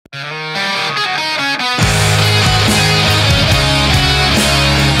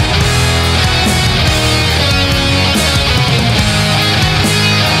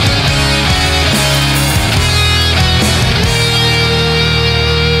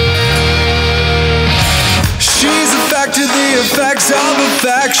effects of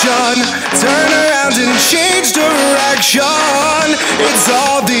affection. Turn around and change direction. It's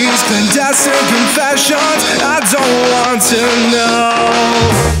all these clandestine confessions I don't want to know.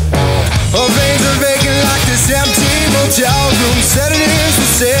 Our veins are vacant like this empty motel room. Sedatives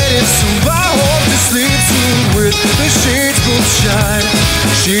and sedatives, so I hope to sleep soon with the shades pulled shut.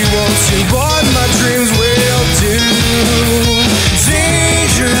 She won't see what my dreams will do.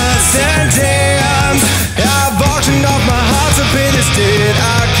 Dangerous and damned, I've auctioned off my heart to pay this debt.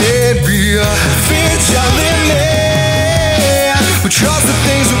 I can't be a vigilante, but trust that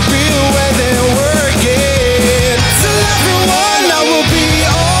things will be the way they're working. Tell everyone I will be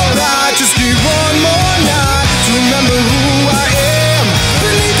alright. Just need one more night to remember who I am.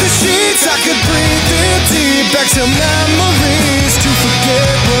 Beneath the sheets I could breathe in deep. Back to memories to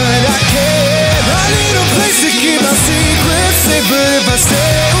forget what I can. I need a place to keep my secrets safe, but if I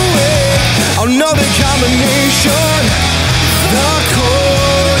stay awake I'll know the combination, the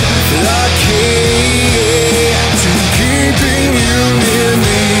code, the key to keeping you near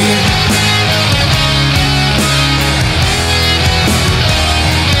me.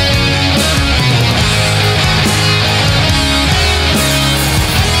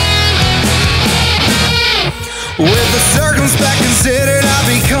 With the circumspect considered, I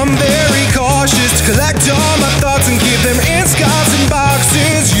become very cautious to collect all my thoughts and keep them in scarves and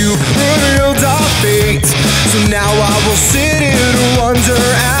boxes. You revealed our fate, so now I will sit here to wonder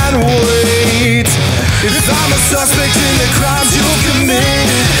and wait. If I'm a suspect in the crimes you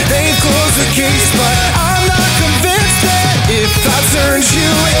committed, they've closed the case, but I'm not convinced that if I turned you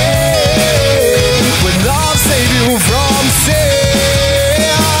in, would love save you from sin?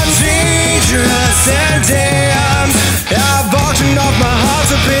 Dangerous and damned, I've auctioned off my heart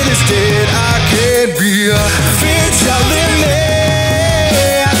to pay this debt. I can't be a vigilante,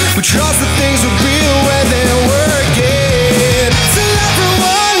 but trust that things will be the way they're working. Tell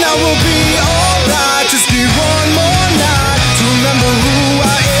everyone I will be alright. Just need one more night to remember who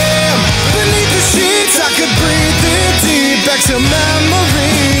I am. Beneath the sheets I could breathe in deep. Back to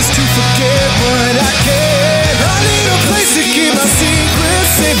memories to forget what I can. I need a place to keep my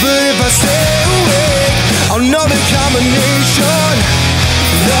secrets safe, but if I stay awake I'll know the combination,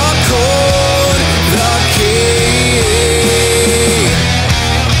 the code, the key.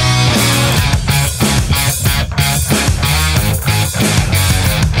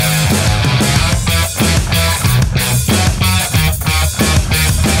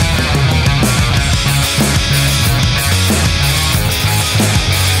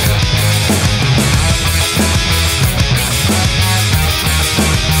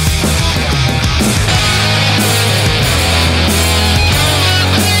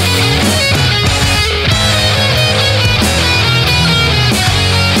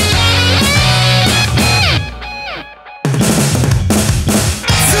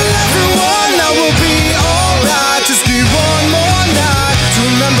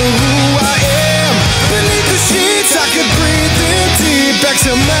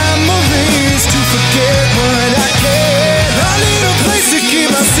 To memories to forget what I can. I need a place to keep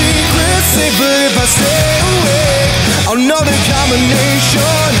my secrets safe, but if I stay awake I'll know the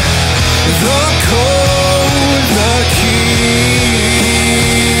combination, the code, the key.